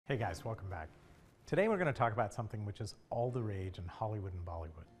Hey guys, welcome back. Today we're going to talk about something which is all the rage in Hollywood and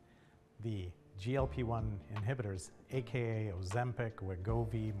Bollywood. The GLP-1 inhibitors, aka Ozempic,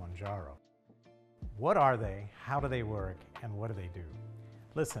 Wegovy, Mounjaro. What are they, how do they work, and what do they do?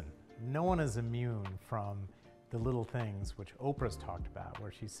 Listen, no one is immune from the little things which Oprah's talked about,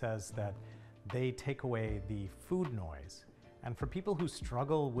 where she says that they take away the food noise. And for people who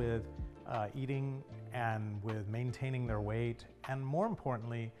struggle with eating and with maintaining their weight, and more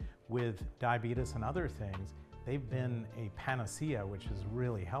importantly, with diabetes and other things, they've been a panacea which has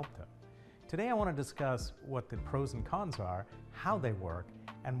really helped them. Today I want to discuss what the pros and cons are, how they work,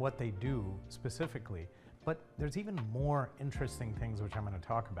 and what they do specifically. But there's even more interesting things which I'm going to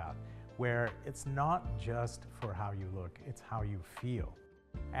talk about, where it's not just for how you look, it's how you feel.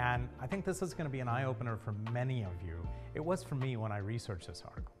 And I think this is going to be an eye-opener for many of you. It was for me when I researched this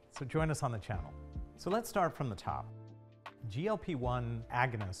article. So join us on the channel. So let's start from the top. GLP-1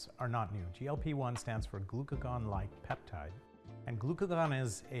 agonists are not new. GLP-1 stands for glucagon-like peptide. And glucagon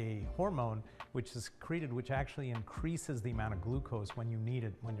is a hormone which is secreted, which actually increases the amount of glucose when you need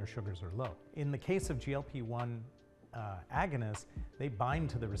it when your sugars are low. In the case of GLP-1 agonists, they bind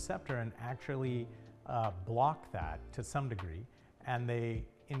to the receptor and actually block that to some degree, and they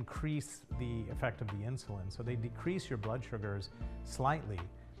increase the effect of the insulin. So they decrease your blood sugars slightly.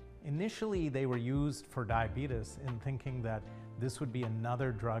 Initially, they were used for diabetes in thinking that this would be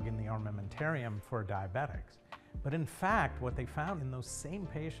another drug in the armamentarium for diabetics. But in fact, what they found in those same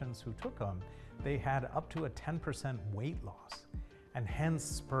patients who took them, they had up to a 10% weight loss, and hence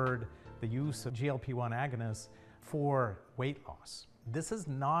spurred the use of GLP-1 agonists for weight loss. This is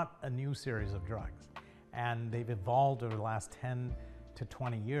not a new series of drugs, and they've evolved over the last 10 to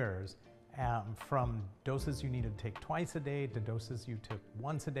 20 years from doses you need to take twice a day to doses you took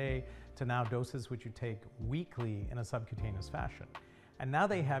once a day to now doses which you take weekly in a subcutaneous fashion. And now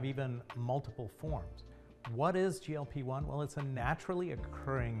they have even multiple forms. What is GLP-1? Well, it's a naturally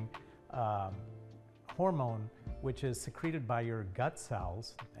occurring hormone which is secreted by your gut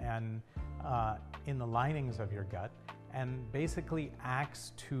cells and in the linings of your gut, and basically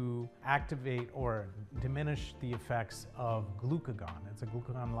acts to activate or diminish the effects of glucagon. It's a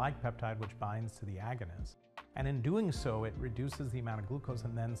glucagon-like peptide which binds to the agonist. And in doing so, it reduces the amount of glucose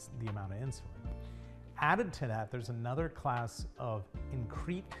and then the amount of insulin. Added to that, there's another class of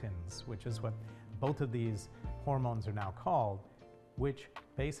incretins, which is what both of these hormones are now called, which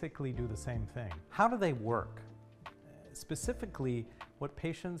basically do the same thing. How do they work? Specifically, what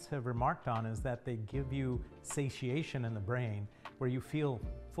patients have remarked on is that they give you satiation in the brain where you feel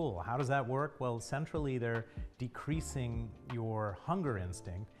full. How does that work? Well, centrally, they're decreasing your hunger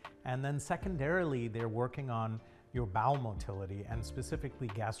instinct, and then secondarily, they're working on your bowel motility and specifically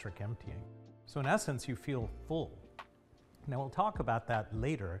gastric emptying. So in essence, you feel full. Now, we'll talk about that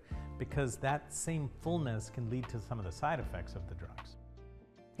later because that same fullness can lead to some of the side effects of the drugs.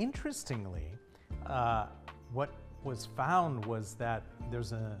 Interestingly, what was found was that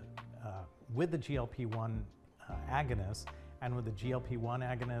there's with the GLP-1 agonist and with the GLP-1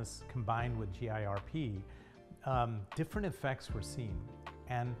 agonist combined with GIRP, different effects were seen.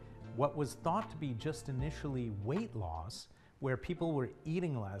 And what was thought to be just initially weight loss, where people were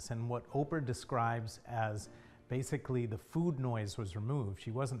eating less, and what Oprah describes as basically the food noise was removed.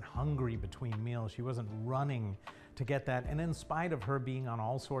 She wasn't hungry between meals. She wasn't running to get that. And in spite of her being on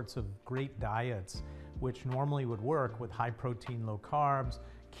all sorts of great diets, which normally would work with high protein, low carbs,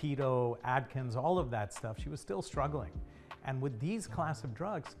 keto, Atkins, all of that stuff, she was still struggling. And with these class of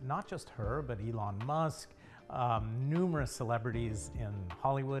drugs, not just her, but Elon Musk, numerous celebrities in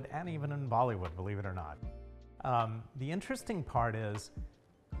Hollywood and even in Bollywood, believe it or not. The interesting part is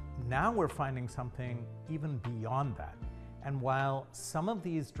now we're finding something even beyond that. And while some of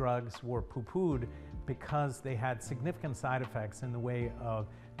these drugs were poo-pooed because they had significant side effects in the way of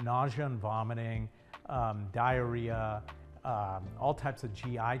nausea and vomiting, diarrhea, all types of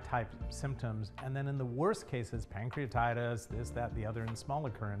GI type symptoms, and then in the worst cases, pancreatitis, this, that, the other, and small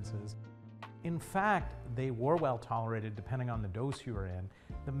occurrences. In fact, they were well tolerated depending on the dose you were in.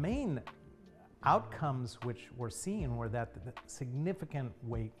 The main outcomes which were seen were that significant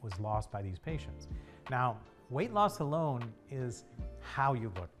weight was lost by these patients. Now, weight loss alone is how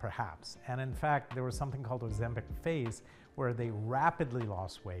you look, perhaps. And in fact, there was something called Ozempic phase where they rapidly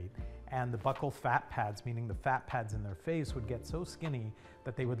lost weight, and the buccal fat pads, meaning the fat pads in their face, would get so skinny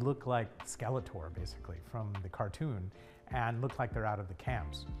that they would look like Skeletor, basically, from the cartoon, and look like they're out of the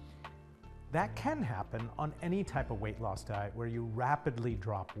camps. That can happen on any type of weight loss diet where you rapidly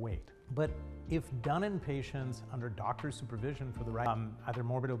drop weight. But if done in patients under doctor's supervision for the right, either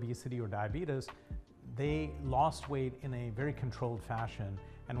morbid obesity or diabetes, they lost weight in a very controlled fashion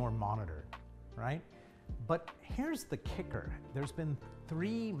and were monitored, right? But here's the kicker. There's been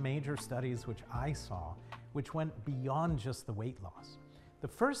 3 major studies which I saw which went beyond just the weight loss. The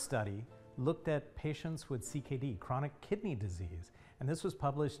first study looked at patients with CKD, chronic kidney disease, and this was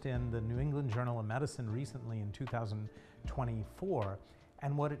published in the New England Journal of Medicine recently in 2024.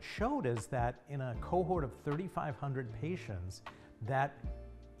 And what it showed is that in a cohort of 3,500 patients, that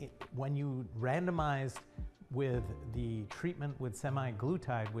when you randomized with the treatment with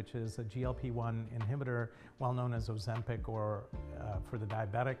semaglutide, which is a GLP-1 inhibitor, well known as Ozempic or for the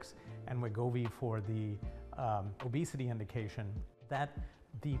diabetics, and Wegovy for the obesity indication, that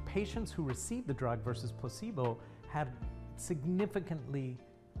the patients who received the drug versus placebo had significantly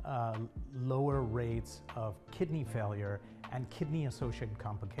lower rates of kidney failure and kidney-associated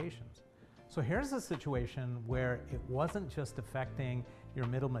complications. So here's a situation where it wasn't just affecting your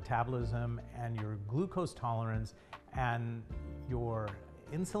middle metabolism and your glucose tolerance and your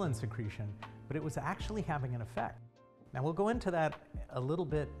insulin secretion, but it was actually having an effect. Now we'll go into that a little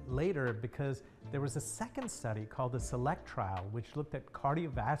bit later because there was a second study called the SELECT trial, which looked at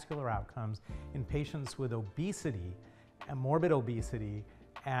cardiovascular outcomes in patients with obesity and morbid obesity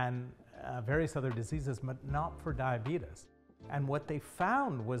and various other diseases, but not for diabetes. And what they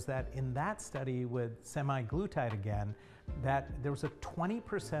found was that in that study with semaglutide again, that there was a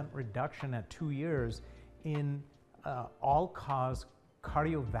 20% reduction at 2 years in all-cause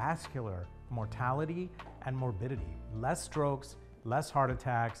cardiovascular mortality and morbidity, less strokes, less heart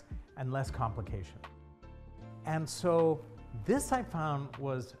attacks, and less complications. And so this I found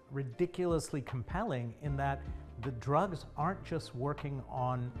was ridiculously compelling in that the drugs aren't just working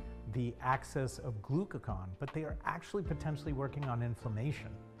on the axis of glucagon, but they are actually potentially working on inflammation.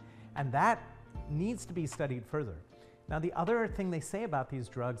 And that needs to be studied further. Now, the other thing they say about these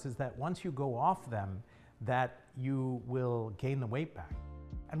drugs is that once you go off them, that you will gain the weight back.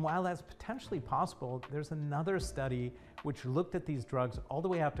 And while that's potentially possible, there's another study which looked at these drugs all the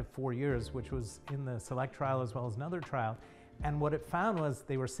way out to 4 years, which was in the SELECT trial as well as another trial. And what it found was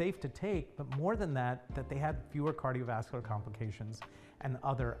they were safe to take, but more than that, that they had fewer cardiovascular complications and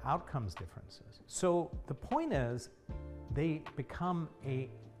other outcomes differences. So the point is, they become a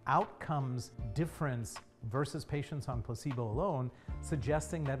outcomes difference versus patients on placebo alone,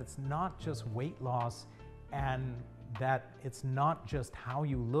 suggesting that it's not just weight loss and that it's not just how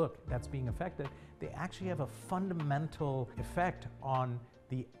you look that's being affected. They actually have a fundamental effect on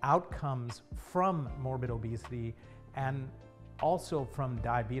the outcomes from morbid obesity and also from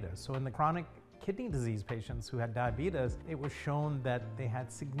diabetes. So in the chronic kidney disease patients who had diabetes, it was shown that they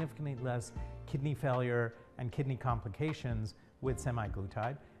had significantly less kidney failure and kidney complications with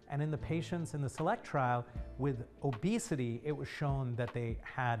semaglutide. And in the patients in the SELECT trial with obesity, it was shown that they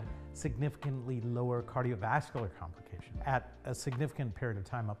had significantly lower cardiovascular complications at a significant period of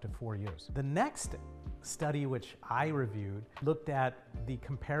time, up to 4 years. The next study, which I reviewed, looked at the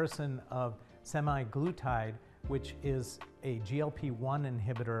comparison of semaglutide, which is a GLP-1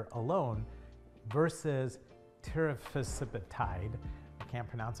 inhibitor alone, versus tirzepatide. I can't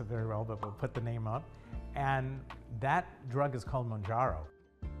pronounce it very well, but we'll put the name up. And that drug is called Mounjaro.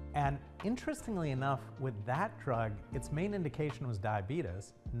 And interestingly enough, with that drug, its main indication was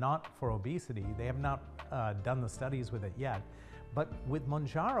diabetes, not for obesity. They have not done the studies with it yet. But with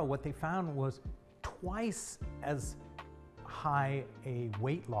Mounjaro, what they found was twice as high a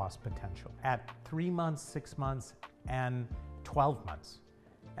weight loss potential at 3 months, 6 months, and 12 months.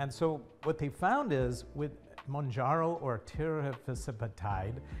 And so what they found is with Mounjaro or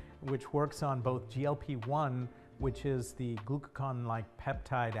tirzepatide, which works on both GLP-1, which is the glucagon-like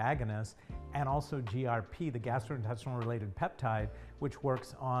peptide agonist, and also GRP, the gastrointestinal-related peptide, which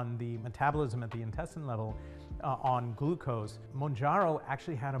works on the metabolism at the intestine level on glucose. Mounjaro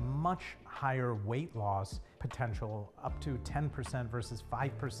actually had a much higher weight loss potential, up to 10% versus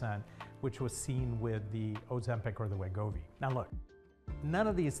 5%, which was seen with the Ozempic or the Wegovy. Now look, none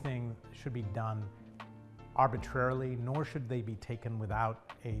of these things should be done arbitrarily, nor should they be taken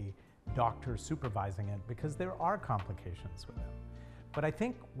without a doctor supervising it, because there are complications with them. But I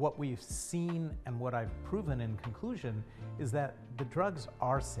think what we've seen and what I've proven in conclusion is that the drugs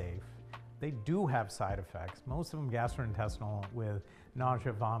are safe. They do have side effects, most of them gastrointestinal, with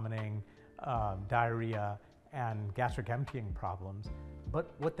nausea, vomiting, diarrhea, and gastric emptying problems.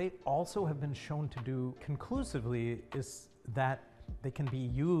 But what they also have been shown to do conclusively is that they can be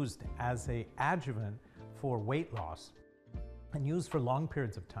used as an adjuvant for weight loss and used for long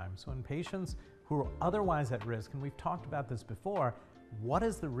periods of time. So in patients who are otherwise at risk, and we've talked about this before, what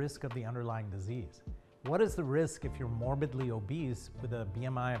is the risk of the underlying disease? What is the risk if you're morbidly obese with a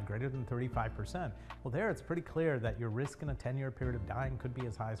BMI of greater than 35%? Well, there it's pretty clear that your risk in a 10-year period of dying could be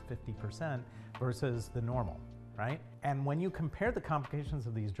as high as 50% versus the normal, right? And when you compare the complications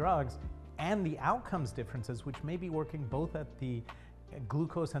of these drugs and the outcomes differences, which may be working both at the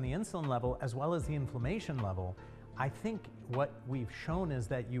glucose and the insulin level as well as the inflammation level, I think what we've shown is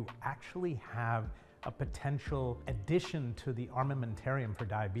that you actually have a potential addition to the armamentarium for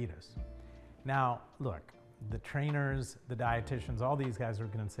diabetes. Now, look, the trainers, the dietitians, all these guys are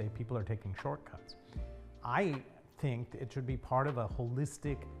going to say people are taking shortcuts. I think it should be part of a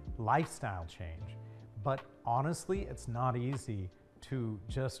holistic lifestyle change. But honestly, it's not easy to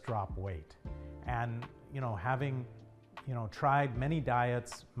just drop weight. And, having, tried many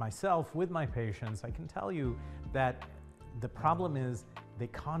diets myself with my patients, I can tell you that the problem is they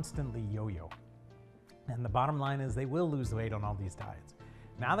constantly yo-yo. And the bottom line is they will lose weight on all these diets.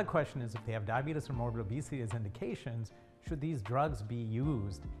 Now the question is, if they have diabetes or morbid obesity as indications, should these drugs be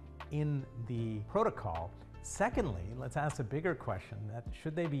used in the protocol? Secondly, let's ask a bigger question, that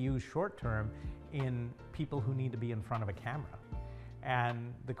should they be used short-term in people who need to be in front of a camera?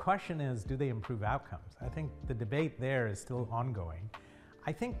 And the question is, do they improve outcomes? I think the debate there is still ongoing.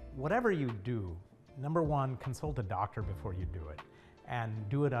 I think whatever you do, number one, consult a doctor before you do it, and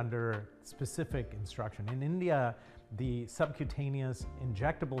do it under specific instruction. In India, the subcutaneous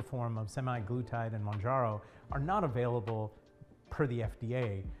injectable form of semaglutide and Mounjaro are not available per the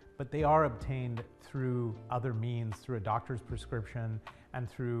FDA, but they are obtained through other means, through a doctor's prescription and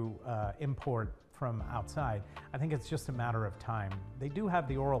through import from outside. I think it's just a matter of time. They do have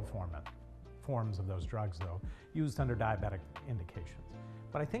the oral forms of those drugs, though, used under diabetic indications.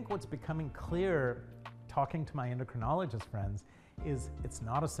 But I think what's becoming clear, talking to my endocrinologist friends, is it's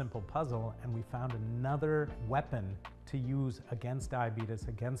not a simple puzzle, and we found another weapon to use against diabetes,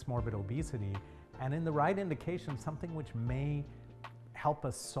 against morbid obesity, and in the right indication, something which may help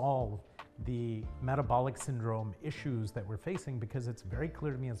us solve the metabolic syndrome issues that we're facing, because it's very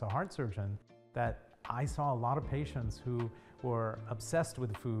clear to me as a heart surgeon that I saw a lot of patients who were obsessed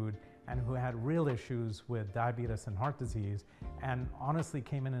with food and who had real issues with diabetes and heart disease, and honestly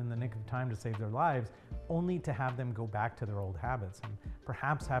came in the nick of time to save their lives, only to have them go back to their old habits. And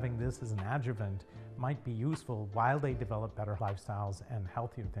perhaps having this as an adjuvant might be useful while they develop better lifestyles and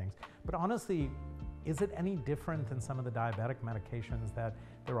healthier things. But honestly, is it any different than some of the diabetic medications that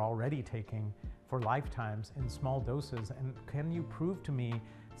they're already taking for lifetimes in small doses? And can you prove to me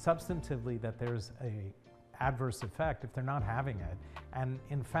substantively that there's a adverse effect if they're not having it? And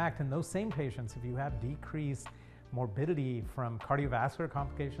in fact, in those same patients, if you have decreased morbidity from cardiovascular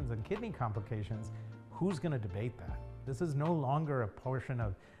complications and kidney complications, who's going to debate that? This is no longer a portion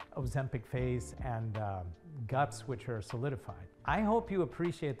of Ozempic face and guts which are solidified. I hope you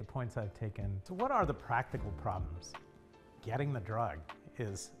appreciate the points I've taken. So what are the practical problems? Getting the drug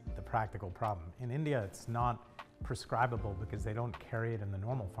is the practical problem. In India, it's not prescribable because they don't carry it in the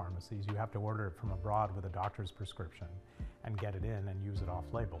normal pharmacies. You have to order it from abroad with a doctor's prescription and get it in and use it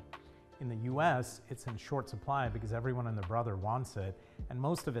off-label. In the US, it's in short supply because everyone and their brother wants it, and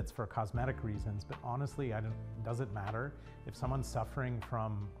most of it's for cosmetic reasons, but honestly, does it matter? If someone's suffering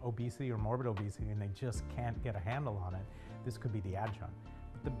from obesity or morbid obesity and they just can't get a handle on it, this could be the adjunct.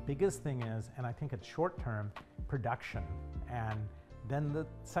 But the biggest thing is, and I think it's short-term, production, and then the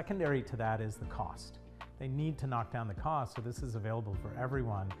secondary to that is the cost. They need to knock down the cost, so this is available for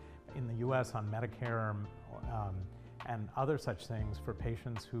everyone in the US on Medicare and other such things for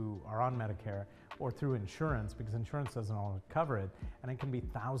patients who are on Medicare, or through insurance, because insurance doesn't always cover it, and it can be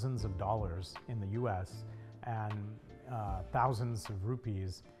thousands of dollars in the US and thousands of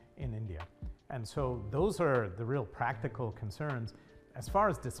rupees in India. And so those are the real practical concerns. As far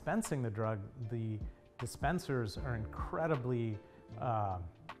as dispensing the drug, the dispensers are incredibly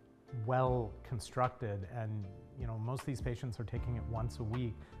well constructed, and most of these patients are taking it once a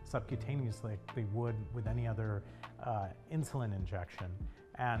week subcutaneously like they would with any other insulin injection.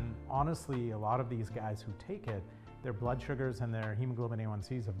 And honestly, a lot of these guys who take it, their blood sugars and their hemoglobin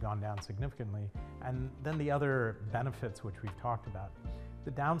A1Cs have gone down significantly. And then the other benefits which we've talked about.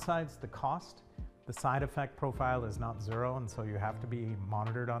 The downsides, the cost, the side effect profile is not zero, and so you have to be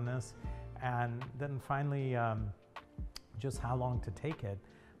monitored on this. And then finally, just how long to take it.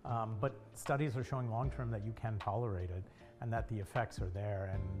 But studies are showing long-term that you can tolerate it and that the effects are there,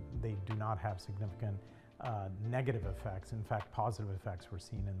 and they do not have significant negative effects. In fact, positive effects were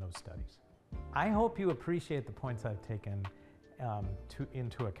seen in those studies. I hope you appreciate the points I've taken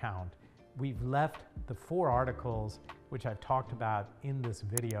into account. We've left the 4 articles which I've talked about in this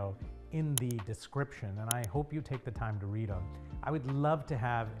video in the description, and I hope you take the time to read them. I would love to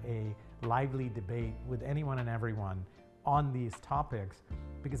have a lively debate with anyone and everyone on these topics,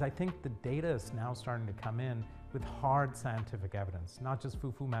 because I think the data is now starting to come in with hard scientific evidence, not just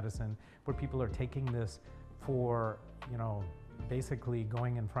foo-foo medicine, where people are taking this for, basically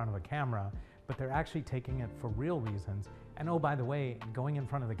going in front of a camera, but they're actually taking it for real reasons. And oh, by the way, going in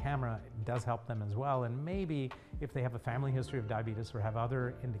front of the camera does help them as well. And maybe if they have a family history of diabetes or have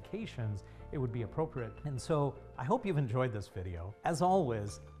other indications, it would be appropriate. And so I hope you've enjoyed this video. As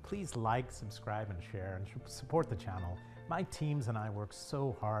always, please like, subscribe, and share, and support the channel. My teams and I work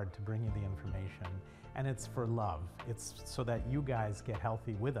so hard to bring you the information, and it's for love. It's so that you guys get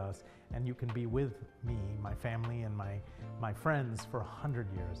healthy with us, and you can be with me, my family, and my friends for 100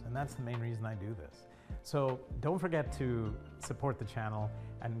 years. And that's the main reason I do this. So don't forget to support the channel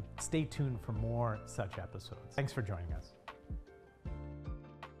and stay tuned for more such episodes. Thanks for joining us.